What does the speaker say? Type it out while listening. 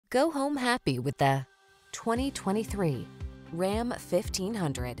Go home happy with the 2023 Ram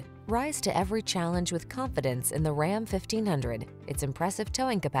 1500. Rise to every challenge with confidence in the Ram 1500. Its impressive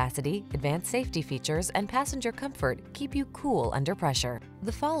towing capacity, advanced safety features, and passenger comfort keep you cool under pressure.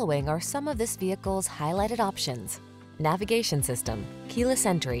 The following are some of this vehicle's highlighted options: navigation system, keyless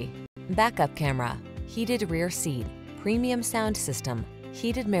entry, backup camera, heated rear seat, premium sound system,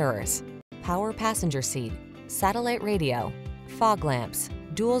 heated mirrors, power passenger seat, satellite radio, fog lamps,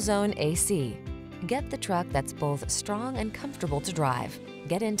 dual zone AC. Get the truck that's both strong and comfortable to drive.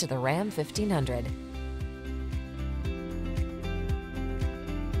 Get into the Ram 1500.